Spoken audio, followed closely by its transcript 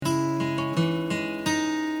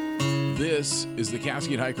This is the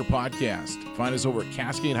Cascade Hiker Podcast. Find us over at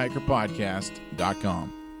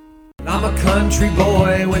CascadeHikerPodcast.com. I'm a country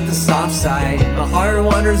boy with the soft side. My heart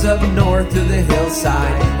wanders up north to the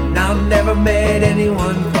hillside. And I've never met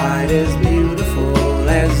anyone quite as beautiful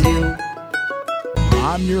as you.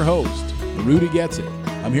 I'm your host, Rudy Gets It.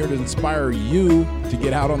 I'm here to inspire you to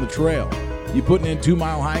get out on the trail. You putting in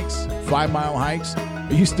 2-mile hikes, 5-mile hikes?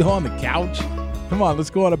 Are you still on the couch? Come on, let's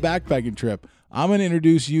go on a backpacking trip. I'm going to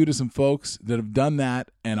introduce you to some folks that have done that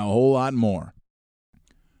and a whole lot more.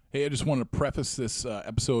 Hey, I just wanted to preface this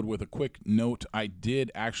episode with a quick note. I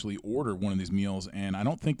did actually order one of these meals, and I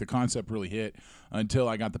don't think the concept really hit until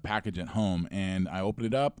I got the package at home. And I opened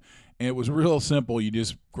it up, and it was real simple. You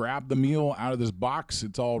just grab the meal out of this box.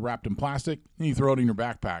 It's all wrapped in plastic, and you throw it in your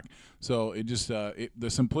backpack. So it just the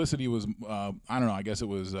simplicity was, I don't know, I guess it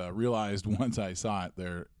was realized once I saw it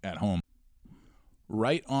there at home.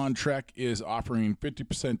 Right On Trek is offering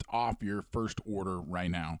 50% off your first order right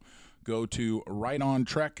now. Go to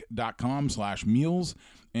rightontrek.com/meals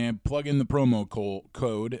and plug in the promo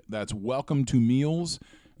code. That's welcome to meals,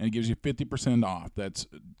 and it gives you 50% off. That's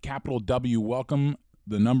capital W welcome,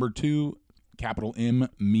 the number 2, capital M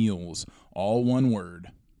meals, all one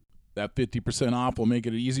word. That 50% off will make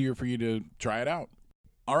it easier for you to try it out.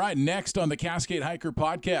 All right, next on the Cascade Hiker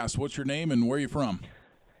Podcast, what's your name and where are you from?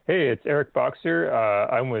 Hey, it's Eric Boxer.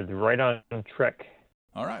 I'm with Right On Trek.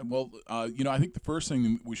 All right. Well, I think the first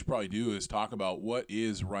thing we should probably do is talk about what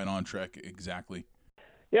is Right On Trek exactly.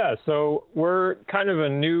 Yeah, so we're kind of a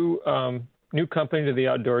new company to the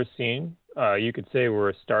outdoors scene. You could say we're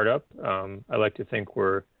a startup. I like to think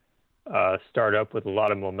we're a startup with a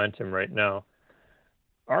lot of momentum right now.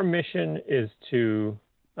 Our mission is to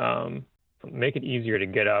make it easier to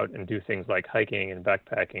get out and do things like hiking and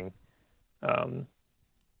backpacking,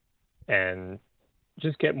 and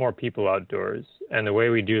just get more people outdoors. And the way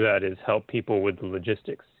we do that is help people with the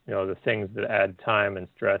logistics, the things that add time and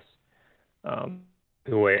stress,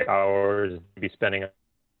 the way hours be spending.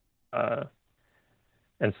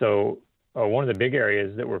 And so one of the big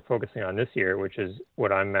areas that we're focusing on this year, which is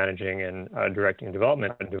what I'm managing and directing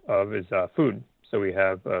development of, is food. So we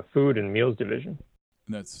have a food and meals division.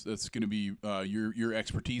 That's going to be your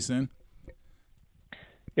expertise then?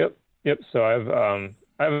 Yep. So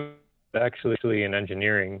I'm actually in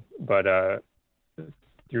engineering, but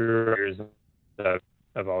through years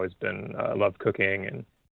I've always been loved cooking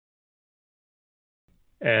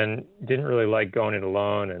and didn't really like going it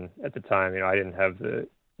alone. And at the time, I didn't have the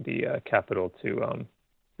capital to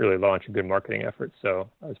really launch a good marketing effort. So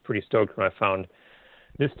I was pretty stoked when I found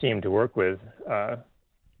this team to work with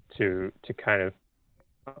to kind of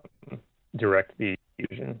direct the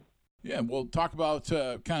vision. Yeah, well, talk about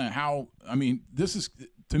kind of how, this is,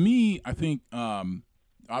 to me, I think,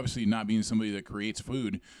 obviously not being somebody that creates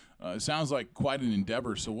food, it sounds like quite an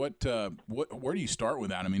endeavor. So where do you start with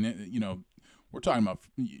that? We're talking about,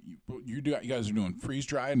 you guys are doing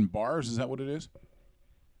freeze-dried and bars. Is that what it is?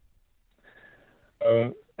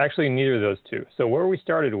 Actually, neither of those two. So where we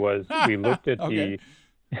started was we looked at okay.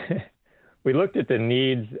 we looked at the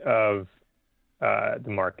needs of the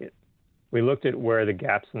market. We looked at where the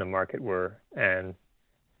gaps in the market were, and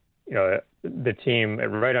the team at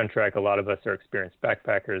Right On Trek, a lot of us are experienced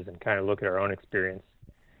backpackers and kind of look at our own experience.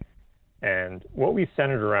 And what we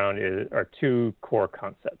centered around are two core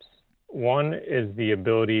concepts. One is the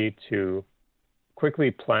ability to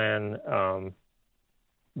quickly plan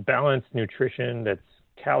balanced nutrition that's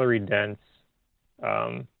calorie dense,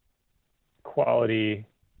 quality,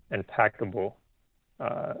 and packable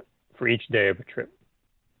for each day of a trip.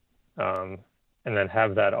 And then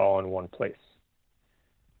have that all in one place.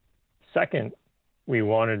 Second, we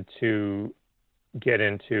wanted to get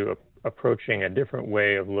into approaching a different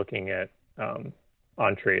way of looking at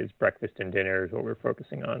entrees, breakfast and dinner is what we're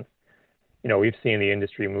focusing on. We've seen the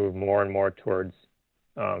industry move more and more towards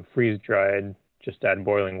freeze-dried, just add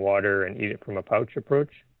boiling water and eat it from a pouch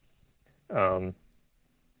approach. And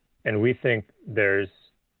we think there's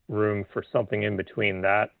room for something in between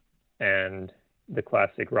that and the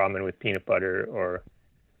classic ramen with peanut butter, or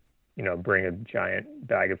bring a giant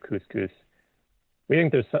bag of couscous. We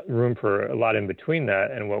think there's room for a lot in between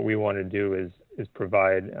that, and what we want to do is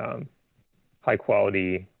provide high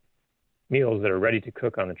quality meals that are ready to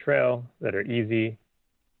cook on the trail, that are easy,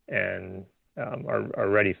 and are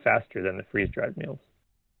ready faster than the freeze-dried meals.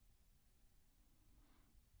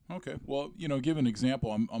 Okay, well, give an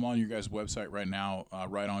example. I'm on your guys' website right now,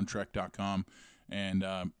 rightontrek.com, and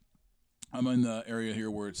I'm in the area here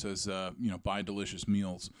where it says, buy delicious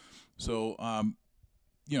meals. So, kind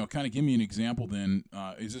of give me an example then.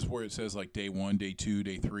 Is this where it says like day 1, day 2,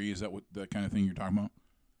 day 3? Is that what the kind of thing you're talking about?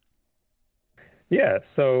 Yeah.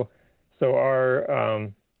 So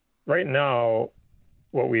our right now,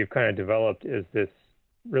 what we've kind of developed is this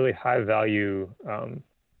really high value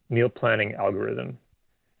meal planning algorithm,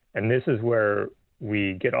 and this is where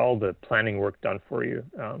we get all the planning work done for you,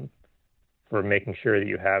 for making sure that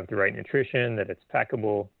you have the right nutrition, that it's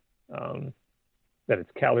packable, that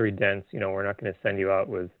it's calorie dense. You know, we're not going to send you out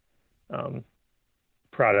with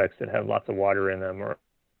products that have lots of water in them, or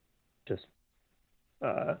just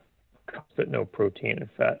cups that no protein and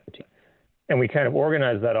fat. And we kind of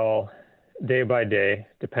organize that all day by day,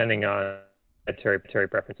 depending on dietary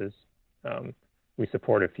preferences. We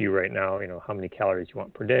support a few right now, you know, how many calories you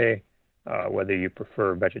want per day, whether you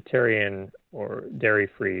prefer vegetarian or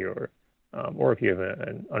dairy-free, or if you have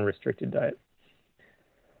an unrestricted diet.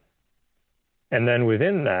 And then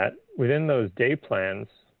within those day plans,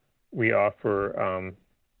 we offer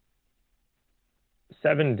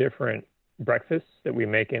 7 different breakfasts that we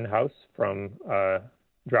make in-house from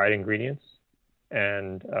dried ingredients,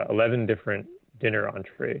 and 11 different dinner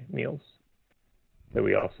entree meals that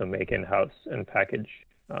we also make in-house and package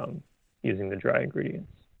using the dry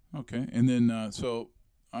ingredients. Okay, and then so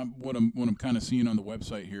what I'm kind of seeing on the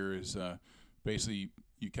website here is basically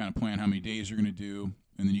you kind of plan how many days you're going to do,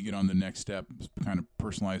 and then you get on the next step, kind of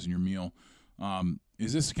personalizing your meal.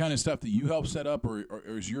 Is this the kind of stuff that you help set up, or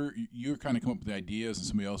is you're kind of come up with the ideas and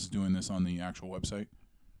somebody else is doing this on the actual website?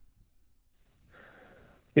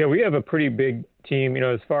 Yeah, we have a pretty big team. You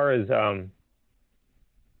know, as far as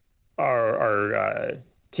our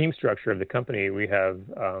team structure of the company, we have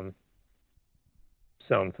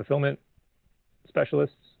some fulfillment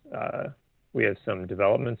specialists. We have some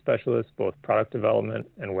development specialists, both product development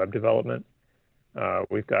and web development.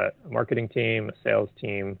 We've got a marketing team, a sales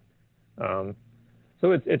team.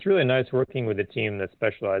 So it's really nice working with a team that's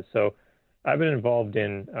specialized. So I've been involved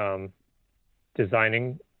in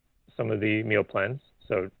designing some of the meal plans.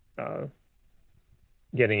 So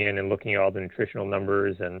getting in and looking at all the nutritional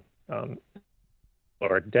numbers and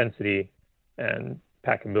caloric density and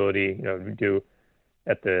packability. You know, we do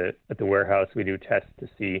at the warehouse, we do tests to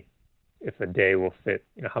see if a day will fit,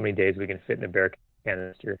 you know, how many days we can fit in a bear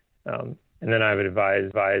canister. And then I've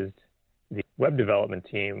advised the web development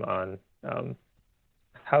team on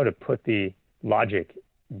how to put the logic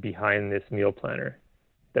behind this meal planner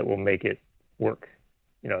that will make it work.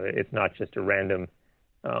 You know, it's not just a random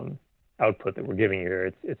output that we're giving you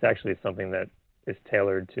here. It's actually something that is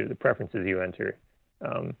tailored to the preferences you enter,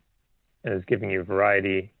 and is giving you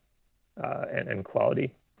variety and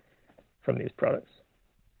quality from these products.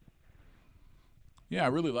 Yeah, I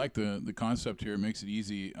really like the concept here. It makes it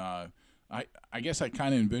easy. I guess I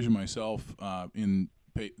kind of envision myself in,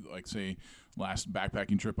 like, say, last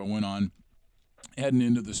backpacking trip I went on, heading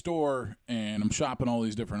into the store, and I'm shopping all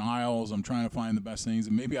these different aisles. I'm trying to find the best things,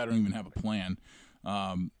 and maybe I don't even have a plan.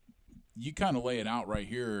 You kind of lay it out right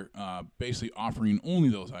here, basically offering only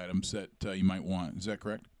those items that you might want. Is that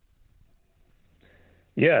correct?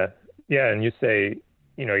 Yeah, and you say,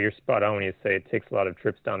 you know, you're spot on when you say it takes a lot of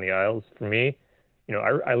trips down the aisles. For me, you know,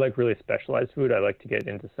 I like really specialized food. I like to get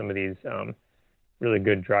into some of these really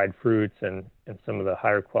good dried fruits and some of the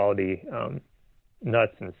higher quality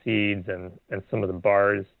nuts and seeds and some of the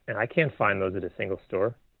bars. And I can't find those at a single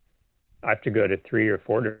store. I have to go to 3 or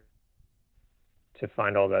 4 to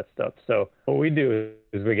find all that stuff. So what we do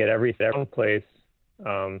is we get everything in one place,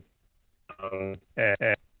 and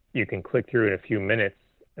you can click through in a few minutes,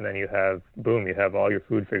 and then you have all your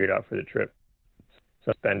food figured out for the trip.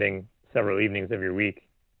 So spending several evenings of your week,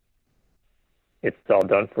 it's all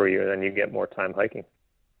done for you, and then you get more time hiking.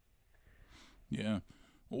 Yeah.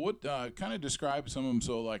 Well, what kind of describe some of them?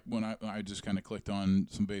 So, like, when I just kind of clicked on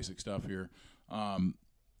some basic stuff here,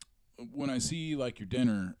 when I see like your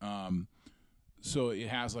dinner, so it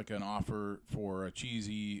has like an offer for a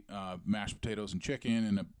cheesy mashed potatoes and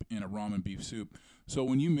chicken and a ramen beef soup. So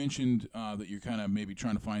when you mentioned that you're kind of maybe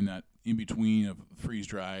trying to find that in between of freeze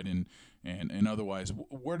dried and otherwise,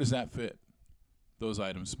 where does that fit? Those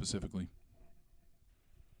items specifically.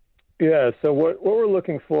 Yeah. So what we're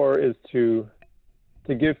looking for is to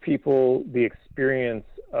give people the experience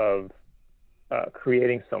of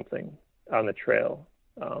creating something on the trail,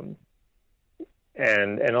 and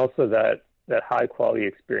also that high quality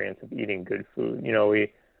experience of eating good food. You know,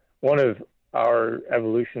 one of our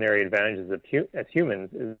evolutionary advantages as humans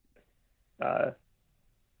is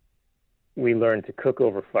we learn to cook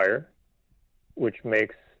over fire, which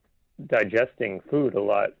makes digesting food a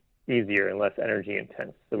lot easier and less energy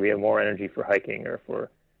intense. So we have more energy for hiking or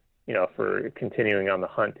for continuing on the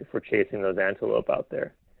hunt if we're chasing those antelope out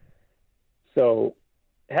there. So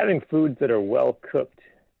having foods that are well cooked,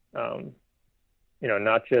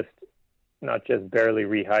 not just not just barely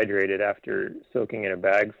rehydrated after soaking in a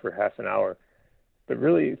bag for half an hour, but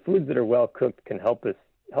really foods that are well cooked can help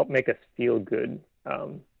make us feel good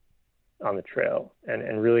on the trail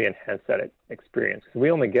and really enhance that experience. Because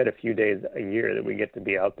we only get a few days a year that we get to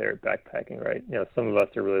be out there backpacking, right? Some of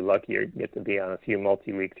us are really lucky or get to be on a few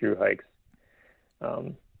multi-week through hikes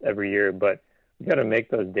every year, but we got to make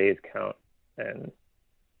those days count. And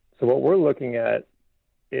so what we're looking at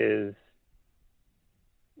is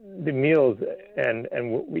the meals, and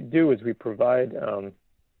what we do is we provide,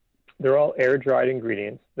 they're all air-dried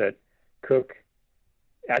ingredients that cook.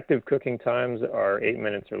 Active cooking times are 8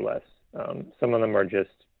 minutes or less. Some of them are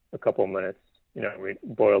just a couple minutes. We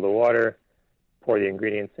boil the water, pour the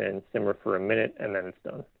ingredients in, simmer for a minute, and then it's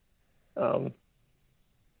done.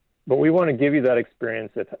 But we want to give you that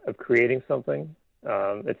experience of creating something.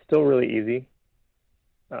 It's still really easy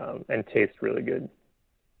and tastes really good.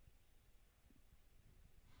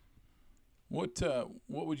 What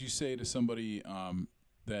would you say to somebody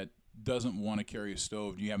that doesn't want to carry a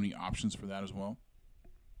stove? Do you have any options for that as well?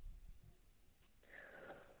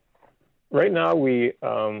 Right now, we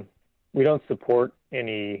don't support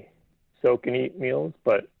any soak and eat meals,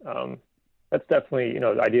 but that's definitely,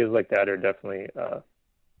 ideas like that are definitely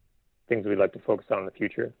things we'd like to focus on in the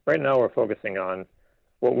future. Right now, we're focusing on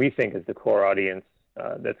what we think is the core audience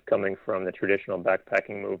that's coming from the traditional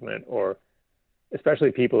backpacking movement, or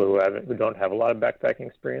especially people who don't have a lot of backpacking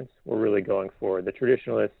experience. We're really going for the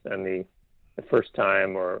traditionalists and the first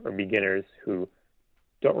time or beginners who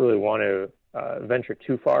don't really want to venture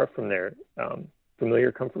too far from their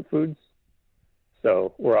familiar comfort foods.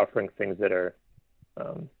 So we're offering things that are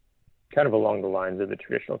kind of along the lines of the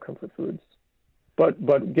traditional comfort foods.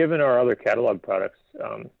 But given our other catalog products,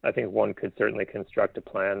 I think one could certainly construct a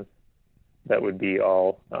plan that would be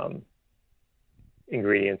all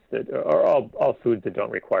ingredients that are all foods that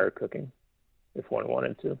don't require cooking, if one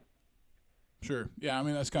wanted to. Sure. Yeah, I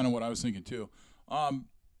mean, that's kind of what I was thinking too.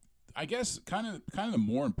 I guess kind of the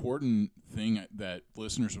more important thing that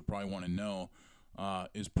listeners would probably want to know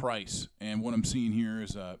is price. And what I'm seeing here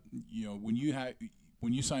is, when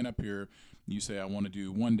you sign up here, you say I want to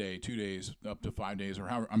do 1 day, 2 days, up to 5 days, or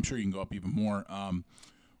however. I'm sure you can go up even more.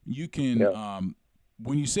 You can. Yeah.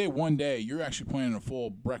 When you say 1 day, you're actually planning a full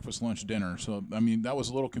breakfast, lunch, dinner. So, I mean, that was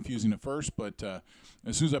a little confusing at first, but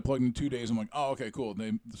as soon as I plugged in 2 days, I'm like, oh, okay, cool.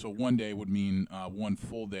 So 1 day would mean 1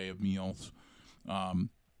 full day of meals.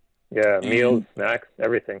 Meals, snacks,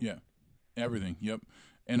 everything. Yeah, everything. Yep.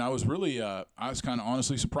 And I was really, I was kind of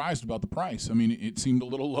honestly surprised about the price. I mean, it seemed a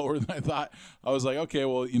little lower than I thought. I was like, okay,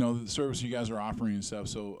 well, the service you guys are offering and stuff.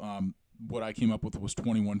 So what I came up with was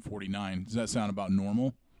 $21.49. Does that sound about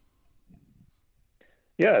normal?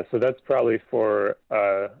 Yeah, so that's probably for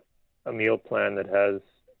a meal plan that has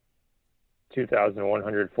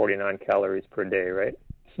 2,149 calories per day, right?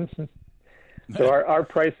 So our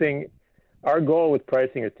pricing, our goal with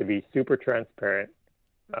pricing is to be super transparent.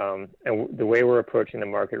 And the way we're approaching the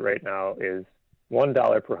market right now is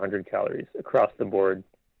 $1 per 100 calories across the board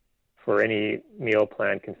for any meal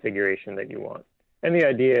plan configuration that you want. And the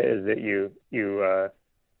idea is that you select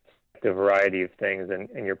a variety of things and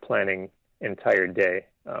you're planning entire day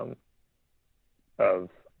of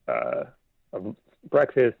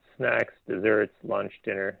breakfast, snacks, desserts, lunch,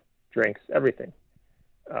 dinner, drinks, everything.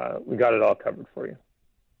 We got it all covered for you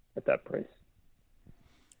at that price.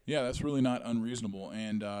 Yeah, that's really not unreasonable.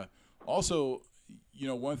 And also,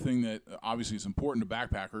 one thing that obviously is important to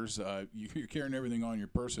backpackers, you're carrying everything on your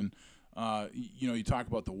person. You talk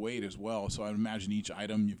about the weight as well. So I imagine each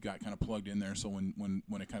item you've got kind of plugged in there. So when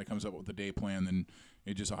it kind of comes up with the day plan, then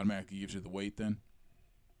it just automatically gives you the weight then?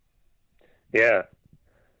 Yeah.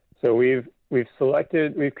 So we've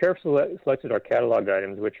carefully selected our catalog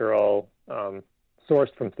items, which are all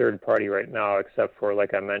sourced from third party right now, except for,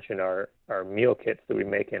 like I mentioned, our meal kits that we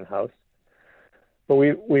make in-house. But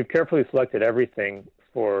we've carefully selected everything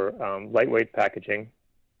for lightweight packaging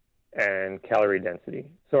and calorie density.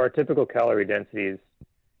 So our typical calorie densities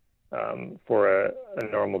for a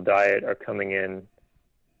normal diet are coming in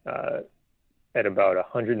at about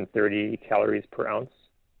 130 calories per ounce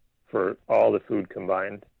for all the food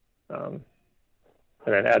combined. And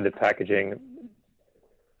then add the packaging,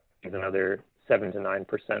 is another 7 to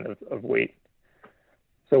 9% of weight.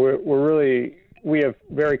 So we have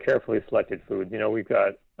very carefully selected foods. We've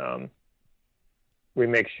got, we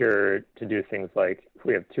make sure to do things like, if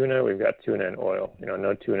we have tuna, we've got tuna in oil,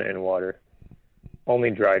 no tuna in water,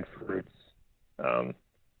 only dried fruits.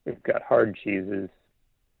 We've got hard cheeses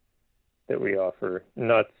that we offer,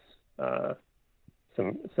 nuts,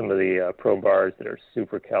 some of the pro bars that are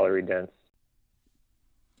super calorie dense.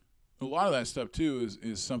 a lot of that stuff too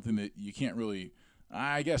is something that you can't really.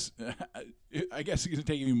 I guess I guess it's going to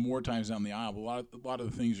take you more times down the aisle. But a lot of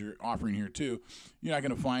the things you're offering here too, you're not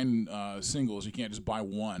going to find singles. You can't just buy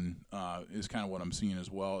one. Is kind of what I'm seeing as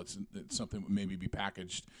well. It's something that would maybe be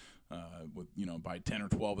packaged with buy 10 or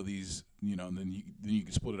 12 of these, and then you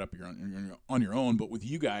can split it up on your own. But with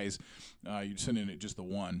you guys, you're sending it just the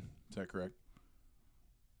one. Is that correct?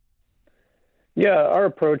 Yeah, our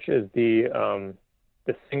approach is the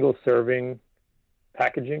single serving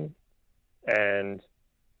packaging, and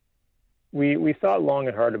we thought long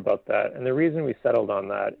and hard about that. And the reason we settled on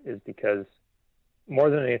that is because more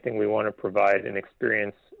than anything, we want to provide an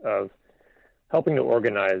experience of helping to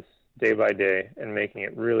organize day by day and making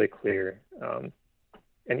it really clear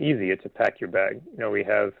and easy to pack your bag. We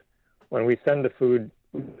have, when we send the food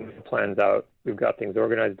plans out, we've got things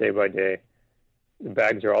organized day by day. The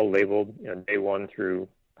bags are all labeled, day one through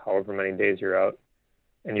however many days you're out,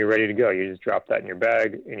 and you're ready to go. You just drop that in your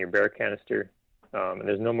bag, in your bear canister, and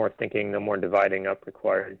there's no more thinking, no more dividing up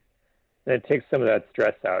required. And it takes some of that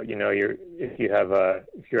stress out. If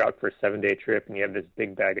you're out for a 7-day trip and you have this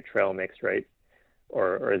big bag of trail mix, right,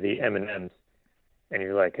 or the M&Ms, and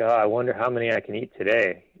you're like, oh, I wonder how many I can eat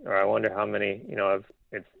today, or I wonder how many,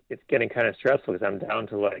 it's getting kind of stressful because I'm down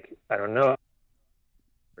to I don't know.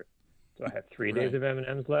 So I have 3 days of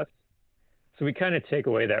M&Ms left. So we kind of take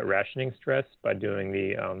away that rationing stress by doing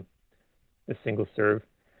the single serve.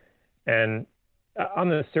 And on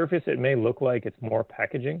the surface, it may look like it's more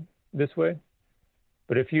packaging this way,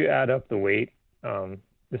 but if you add up the weight,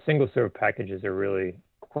 the single serve packages are really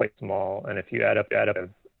quite small. And if you add up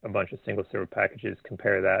a bunch of single serve packages,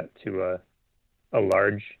 compare that to a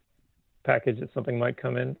large package that something might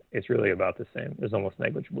come in, it's really about the same. There's almost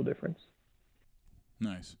negligible difference.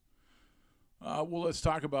 Nice. Well, let's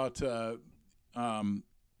talk about,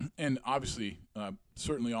 and obviously,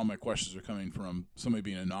 certainly all my questions are coming from somebody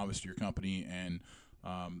being a novice to your company, and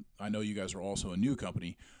I know you guys are also a new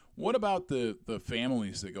company. What about the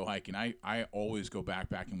families that go hiking? I always go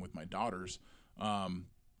backpacking with my daughters. Do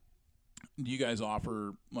you guys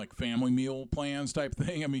offer family meal plans type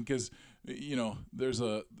thing? I mean, because there's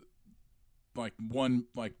a one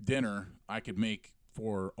dinner I could make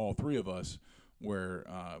for all three of us. Where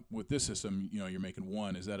with this system, you're making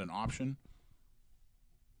one. Is that an option?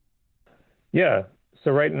 Yeah. So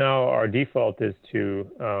right now, our default is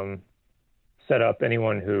to set up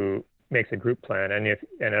anyone who makes a group plan, and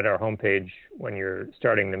at our homepage, when you're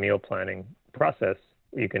starting the meal planning process,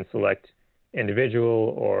 you can select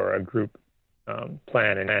individual or a group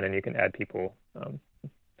plan, and you can add people to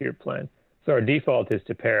your plan. So our default is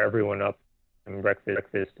to pair everyone up and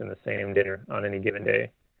breakfast and the same dinner on any given day.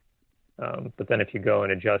 But then if you go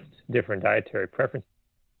and adjust different dietary preferences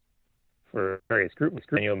for various groups,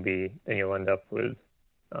 then you'll end up with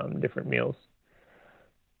different meals.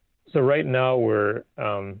 So right now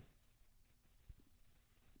the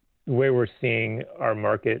way we're seeing our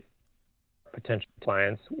market potential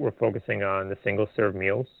clients, we're focusing on the single serve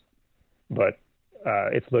meals, but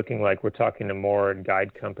it's looking like we're talking to more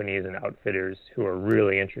guide companies and outfitters who are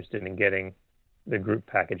really interested in getting the group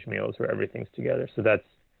package meals where everything's together. So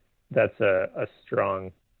that's a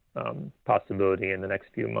strong possibility in the next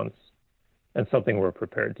few months, and something we're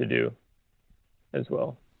prepared to do as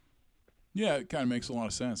well. Yeah, it kind of makes a lot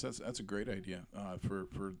of sense. That's a great idea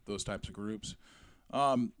for those types of groups.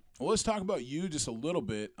 Well, let's talk about you just a little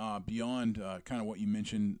bit beyond kind of what you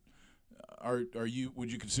mentioned. Would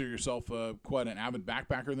you consider yourself quite an avid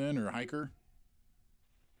backpacker then, or a hiker?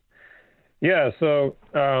 Yeah. So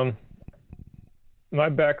my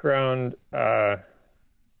background.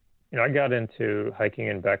 I got into hiking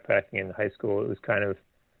and backpacking in high school. It was kind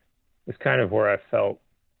of where I felt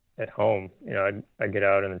at home. I'd get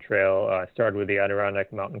out on the trail. I started with the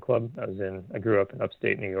Adirondack Mountain Club. I grew up in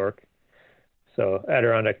upstate New York. So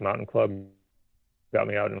Adirondack Mountain Club got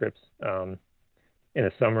me out on trips. In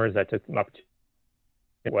the summers, I took them up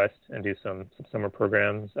to west and do some summer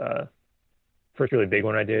programs. First really big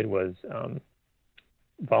one I did was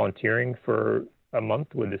volunteering for a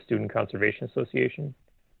month with the Student Conservation Association.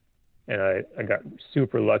 And I got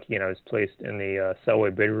super lucky, and I was placed in the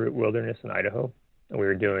Selway Bitterroot Wilderness in Idaho. And we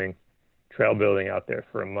were doing trail building out there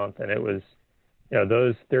for a month. And it was,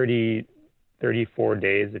 those 34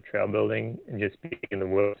 days of trail building and just being in the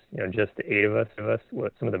woods, just the 8 of us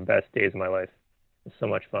was some of the best days of my life. It was so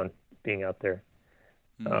much fun being out there.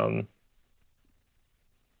 Mm-hmm.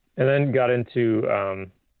 And then got into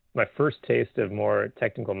my first taste of more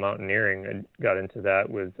technical mountaineering. I got into that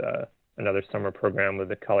with another summer program with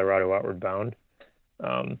the Colorado Outward Bound.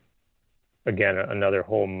 Again, another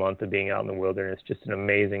whole month of being out in the wilderness, just an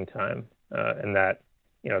amazing time. And that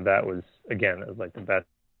that was, again, that was like the best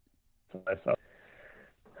I saw.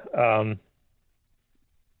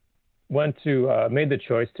 Made the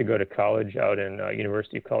choice to go to college out in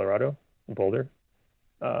University of Colorado, Boulder.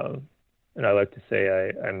 And I like to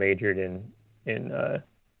say I majored in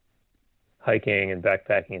hiking and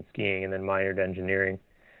backpacking and skiing, and then minored engineering.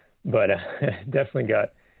 But definitely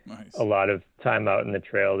got a lot of time out in the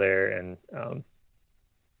trail there, and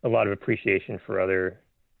a lot of appreciation for other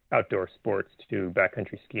outdoor sports too,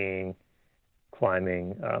 backcountry skiing,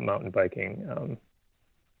 climbing, mountain biking,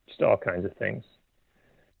 just all kinds of things.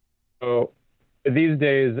 So these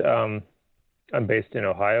days, I'm based in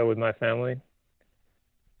Ohio with my family,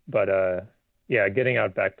 but yeah, getting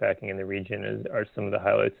out backpacking in the region are some of the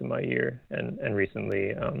highlights of my year. And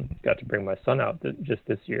recently got to bring my son out just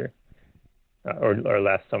this year, or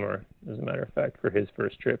last summer, as a matter of fact, for his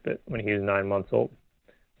first trip when he was 9 months old.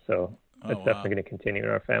 So that's definitely going to continue in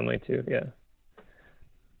our family too. Yeah.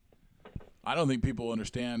 I don't think people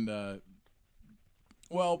understand,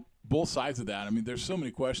 both sides of that. I mean, there's so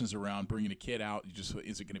many questions around bringing a kid out.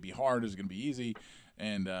 Is it going to be hard? Is it going to be easy?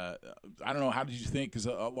 And I don't know. How did you think? Because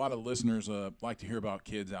a lot of listeners like to hear about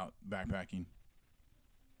kids out backpacking.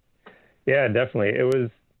 Yeah, definitely.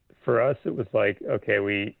 For us, it was like, okay,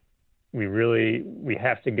 we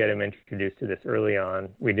have to get him introduced to this early on.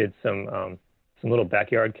 We did some little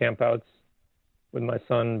backyard campouts with my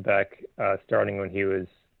son back starting when he was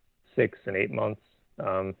 6 and 8 months.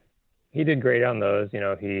 He did great on those.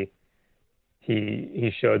 He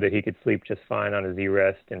showed that he could sleep just fine on a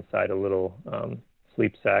Z-Rest inside a little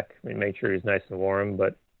sleep sack. We made sure he's nice and warm.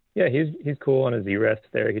 But yeah, he's cool on a Z-Rest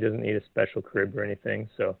there. He doesn't need a special crib or anything.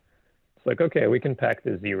 So it's like, okay, we can pack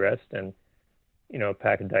the Z-Rest and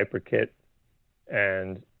pack a diaper kit.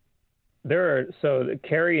 And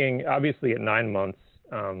carrying, obviously at 9 months,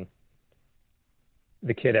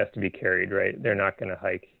 the kid has to be carried, right? They're not going to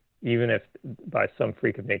hike. Even if by some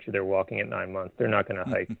freak of nature they're walking at 9 months, they're not going to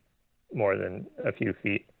hike more than a few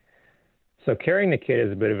feet. So carrying the kid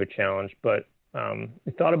is a bit of a challenge, but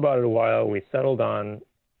we thought about it a while. We settled on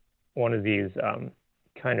one of these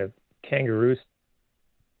kind of kangaroos,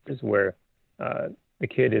 where the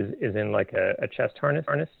kid is in like a chest harness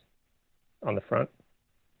on the front.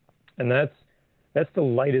 And that's the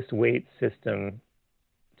lightest weight system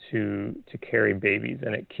to carry babies,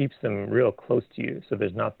 and it keeps them real close to you. So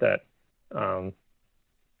there's not that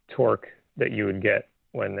torque that you would get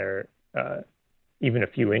when they're even a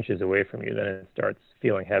few inches away from you. Then it starts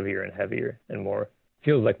feeling heavier and heavier and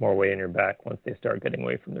feels like more weight in your back once they start getting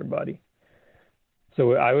away from their body.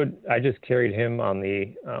 So I just carried him on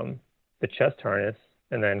the chest harness,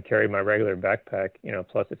 and then carried my regular backpack,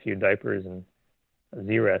 plus a few diapers and a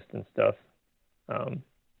Z-Rest and stuff.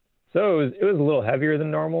 So it was a little heavier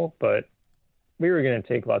than normal, but we were going to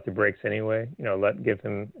take lots of breaks anyway, give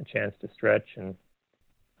him a chance to stretch. And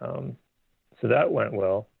so that went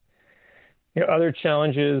well. Other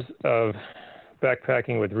challenges of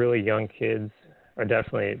backpacking with really young kids are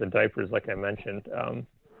definitely the diapers, like I mentioned.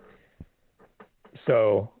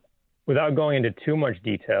 So without going into too much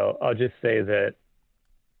detail, I'll just say that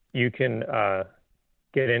you can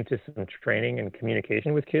get into some training and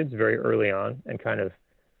communication with kids very early on and kind of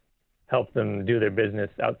help them do their business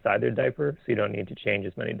outside their diaper, so you don't need to change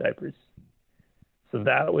as many diapers. So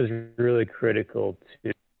that was really critical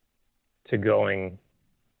to going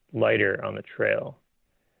lighter on the trail.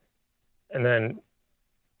 And then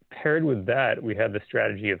paired with that, we had the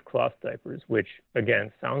strategy of cloth diapers, which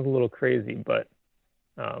again sounds a little crazy, but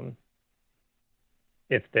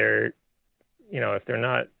if they're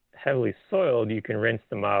not heavily soiled, you can rinse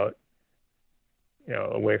them out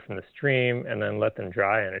away from the stream, and then let them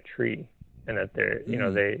dry on a tree, and that they're,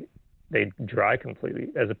 they dry completely,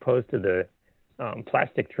 as opposed to the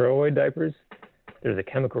plastic throwaway diapers. There's a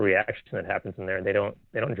chemical reaction that happens in there. They don't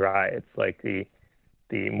dry. It's like the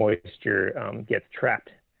moisture gets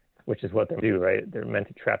trapped, which is what they do, right? They're meant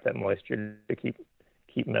to trap that moisture to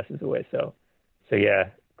keep messes away. So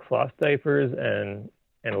yeah, cloth diapers and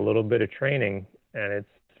a little bit of training, and it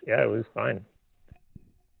was fine.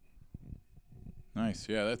 Nice.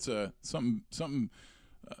 Yeah, that's something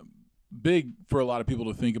big for a lot of people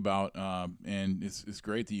to think about, and it's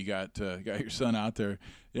great that you got your son out there.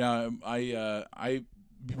 Yeah, I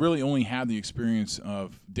really only had the experience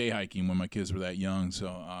of day hiking when my kids were that young,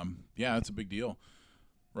 so yeah, that's a big deal.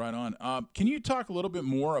 Right on. Can you talk a little bit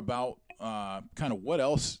more about kind of what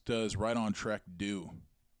else does Right On Trek do?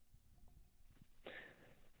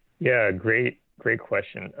 Yeah, great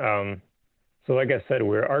question. So like I said,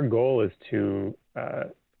 our goal is to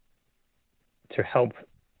help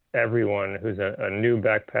everyone who's a new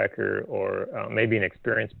backpacker or maybe an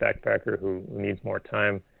experienced backpacker who needs more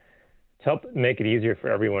time to help make it easier for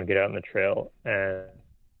everyone to get out on the trail.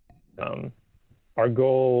 And our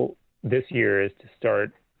goal this year is to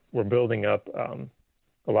start, we're building up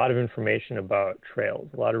a lot of information about trails,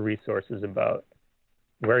 a lot of resources about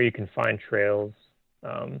where you can find trails,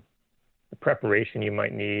 the preparation you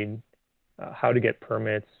might need, how to get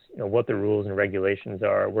permits, what the rules and regulations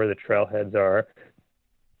are, where the trailheads are,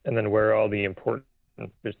 and then where all the important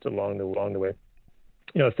just along the way,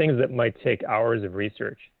 things that might take hours of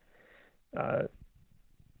research.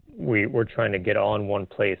 We're trying to get all in one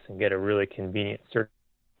place and get a really convenient search,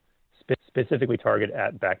 specifically target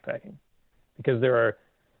at backpacking, because there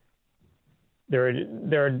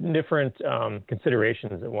are different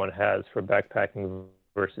considerations that one has for backpacking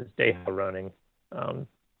versus day running, and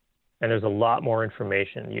there's a lot more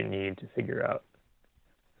information you need to figure out.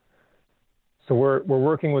 So we're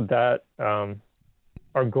working with that.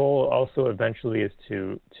 Our goal also eventually is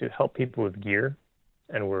to help people with gear,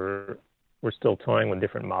 and we're still toying with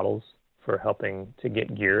different models for helping to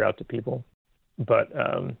get gear out to people. But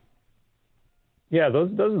those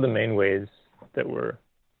are the main ways that we're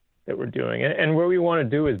doing. And what we want to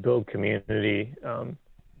do is build community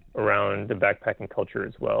around the backpacking culture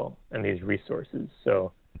as well, and these resources.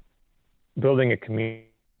 So building a community,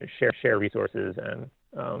 share resources, and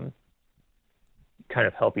kind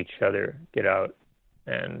of help each other get out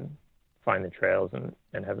and find the trails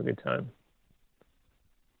and have a good time.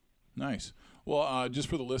 Nice. Well, just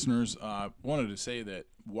for the listeners, I wanted to say that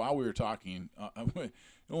while we were talking, it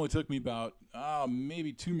only took me about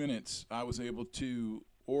maybe 2 minutes. I was able to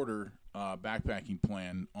order a backpacking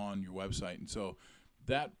plan on your website. And so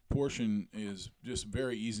that portion is just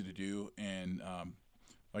very easy to do. And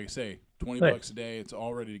like I say, $20 a day, it's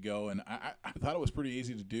all ready to go. And I thought it was pretty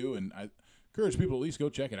easy to do. And I encourage people to at least go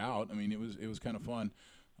check it out. I mean, it was kind of fun.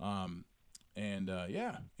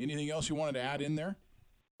 Anything else you wanted to add in there?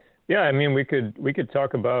 Yeah, I mean, we could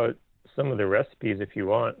talk about some of the recipes if you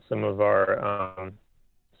want, some of our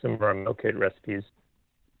meal kit recipes.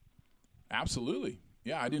 Absolutely.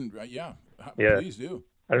 Yeah, I didn't. Yeah, please do.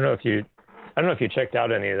 I don't know if you checked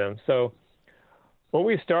out any of them. So, what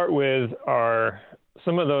we start with are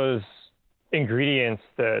some of those ingredients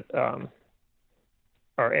that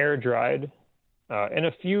are air dried, and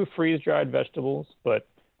a few freeze dried vegetables. But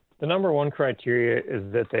the number one criteria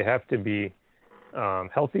is that they have to be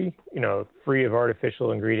healthy, free of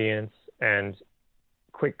artificial ingredients and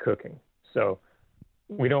quick cooking. So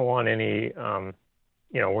we don't want any,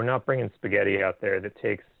 we're not bringing spaghetti out there that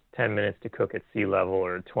takes 10 minutes to cook at sea level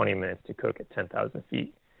or 20 minutes to cook at 10,000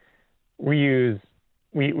 feet. We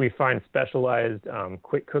find specialized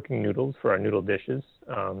quick cooking noodles for our noodle dishes.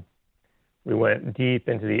 We went deep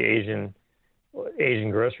into the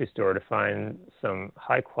Asian grocery store to find some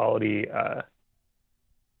high quality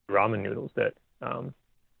ramen noodles that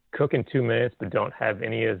cook in 2 minutes but don't have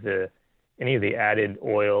any of the added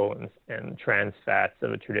oil and trans fats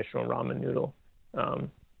of a traditional ramen noodle.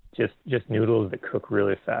 Just noodles that cook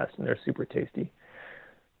really fast, and they're super tasty.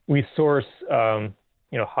 We source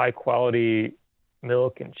high quality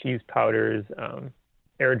milk and cheese powders,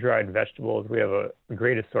 air dried vegetables. We have a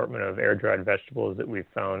great assortment of air dried vegetables that we've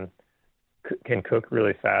found can cook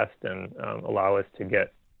really fast and allow us to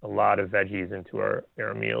get a lot of veggies into our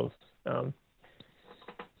meals.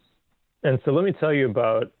 And so let me tell you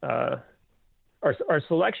about our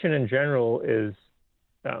selection in general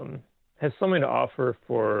has something to offer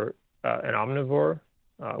for an omnivore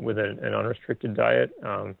with an unrestricted diet.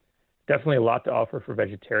 Definitely a lot to offer for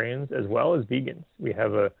vegetarians as well as vegans. We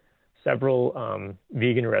have several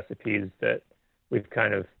vegan recipes that we've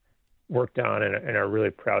kind of worked on and are really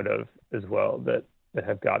proud of as well that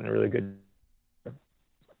have gotten really good.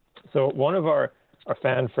 So one of our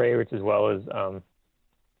fan favorites, as well as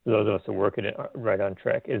those of us who work at it right on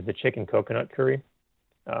Trek, is the chicken coconut curry.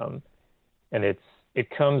 And it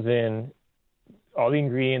comes in, all the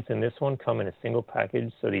ingredients in this one come in a single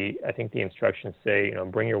package. So I think the instructions say,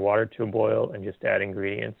 bring your water to a boil and just add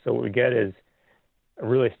ingredients. So what we get is a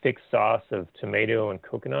really thick sauce of tomato and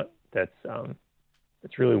coconut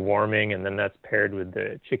that's really warming, and then that's paired with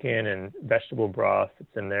the chicken and vegetable broth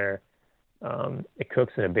that's in there. It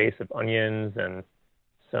cooks in a base of onions and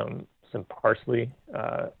some parsley,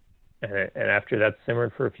 and after that's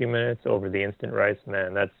simmered for a few minutes over the instant rice,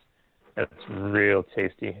 man, that's real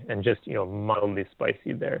tasty and just mildly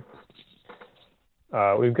spicy there.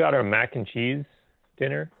 We've got our mac and cheese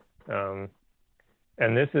dinner, and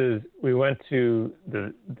we went to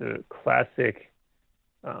the classic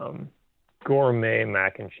gourmet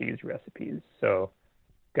mac and cheese recipes. So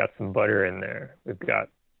got some butter in there. We've got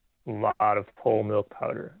lot of whole milk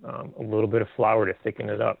powder, a little bit of flour to thicken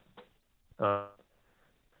it up, and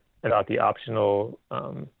got the optional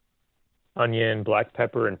onion, black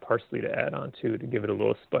pepper, and parsley to add on too to give it a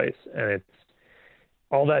little spice. And it's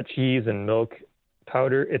all that cheese and milk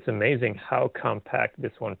powder. It's amazing how compact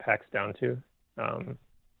this one packs down to.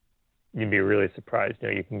 You'd be really surprised.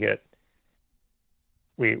 You can get.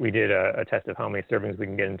 We did a test of how many servings we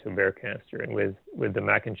can get into a bear canister, and with the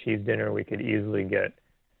mac and cheese dinner, we could easily get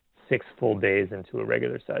 6 full days into a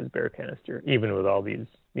regular sized bear canister, even with all these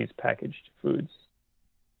packaged foods.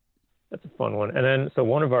 That's a fun one. And then, so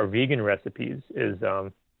one of our vegan recipes is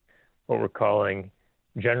what we're calling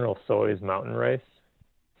General Tsoy's mountain rice.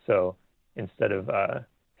 So instead of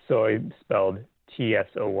soy spelled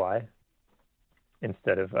Tsoy,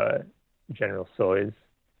 instead of General Tsoy's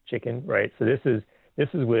chicken, right? So this is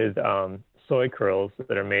with soy curls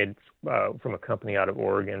that are made from a company out of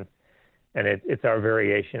Oregon, and it's our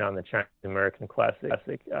variation on the Chinese American classic.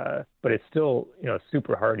 But it's still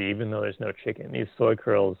super hearty, even though there's no chicken. These soy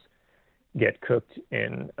curls get cooked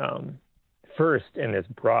in first in this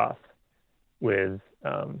broth with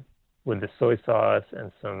the soy sauce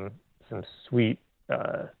and some sweet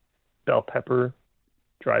bell pepper,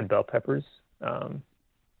 dried bell peppers.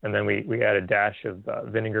 And then we add a dash of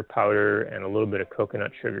vinegar powder and a little bit of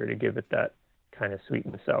coconut sugar to give it that kind of sweet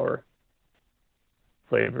and sour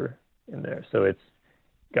flavor in there. So it's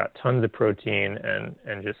got tons of protein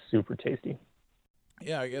and just super tasty.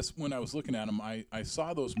 Yeah, I guess when I was looking at them, I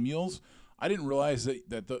saw those meals. I didn't realize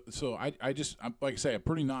so I just, like I say, I'm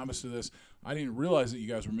pretty novice to this. I didn't realize that you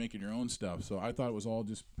guys were making your own stuff. So I thought it was all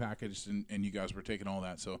just packaged and you guys were taking all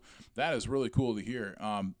that. So that is really cool to hear.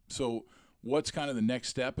 So what's kind of the next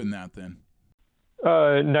step in that then?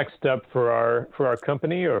 Next step for our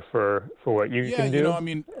company, or for what you can do? I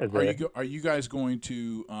mean, are you guys going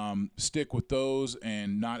to stick with those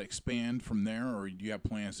and not expand from there, or do you have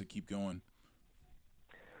plans to keep going?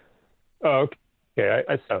 Oh, okay.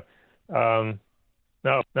 I saw.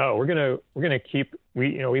 No, we're gonna keep.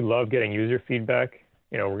 We love getting user feedback.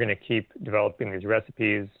 We're gonna keep developing these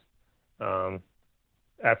recipes.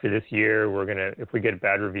 After this year, if we get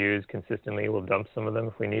bad reviews consistently, we'll dump some of them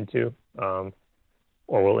if we need to, or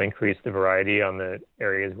we'll increase the variety on the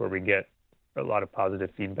areas where we get a lot of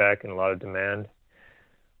positive feedback and a lot of demand.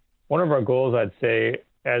 One of our goals, I'd say,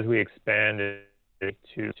 as we expand, is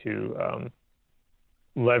to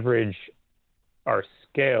leverage our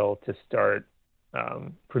scale to start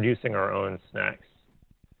producing our own snacks.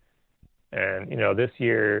 And this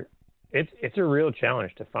year, it's a real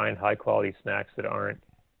challenge to find high quality snacks that aren't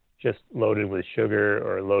just loaded with sugar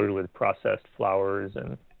or loaded with processed flours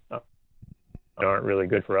and aren't really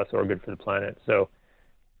good for us or good for the planet. So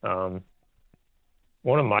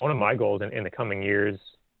one of my goals in the coming years,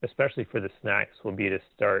 especially for the snacks, will be to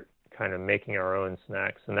start kind of making our own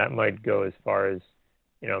snacks, and that might go as far as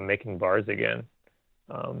making bars again,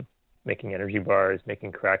 making energy bars,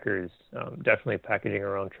 making crackers, definitely packaging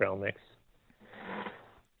our own trail mix.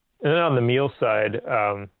 And then on the meal side,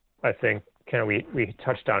 I think kind of we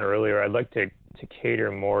touched on earlier, I'd like to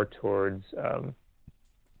cater more towards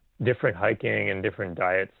different hiking and different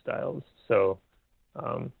diet styles. So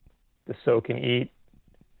the soak and eat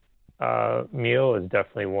meal is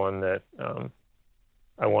definitely one that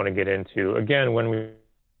I want to get into. Again, when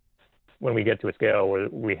we get to a scale where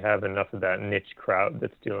we have enough of that niche crowd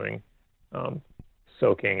that's doing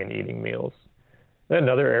soaking and eating meals. Then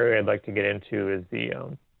another area I'd like to get into is the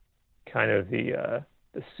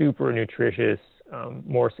the super nutritious,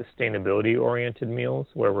 more sustainability-oriented meals,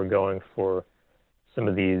 where we're going for some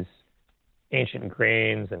of these ancient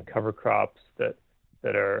grains and cover crops that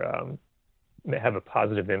are have a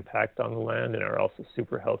positive impact on the land and are also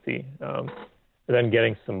super healthy. And then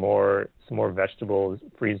getting some more vegetables,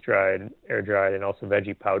 freeze-dried, air-dried, and also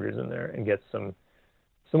veggie powders in there, and get some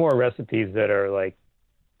more recipes that are like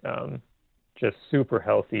just super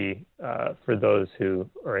healthy for those who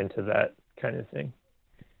are into that kind of thing.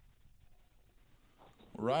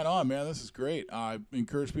 Right on, man. This is great. I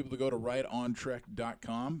encourage people to go to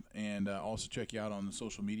rightontrek.com and also check you out on the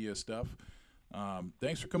social media stuff.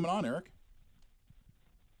 Thanks for coming on, Eric.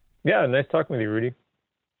 Yeah, nice talking with you, Rudy.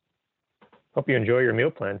 Hope you enjoy your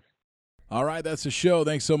meal plans. All right, that's the show.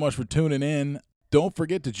 Thanks so much for tuning in. Don't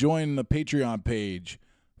forget to join the Patreon page.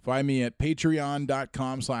 Find me at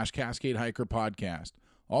patreon.com/Cascade Hiker Podcast.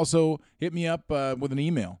 Also, hit me up with an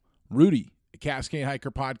email,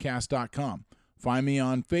 rudy@CascadeHikerPodcast.com. Find me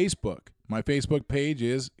on Facebook. My Facebook page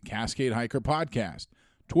is Cascade Hiker Podcast.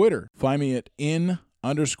 Twitter, find me at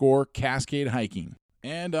 _Cascade Hiking.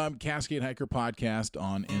 And I'm Cascade Hiker Podcast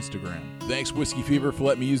on Instagram. Thanks, Whiskey Fever, for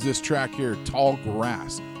letting me use this track here, Tall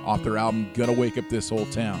Grass, off their album, Gonna Wake Up This Whole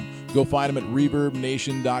Town. Go find them at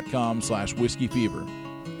reverbnation.com/whiskeyfever.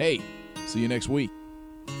 Hey, see you next week.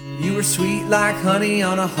 You were sweet like honey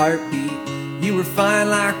on a heartbeat. You were fine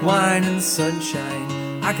like wine in the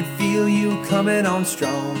sunshine. I could feel you coming on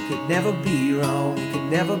strong. Could never be wrong, could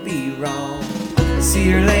never be wrong. I see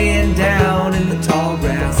her laying down in the tall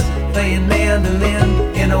grass, playing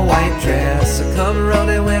mandolin in a white dress. I come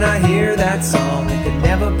running when I hear that song. It could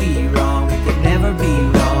never be wrong, it could never be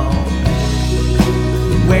wrong.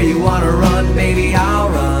 Where you wanna run, baby, I'll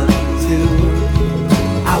run too.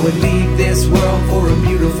 I would leave this world for a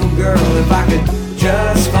beautiful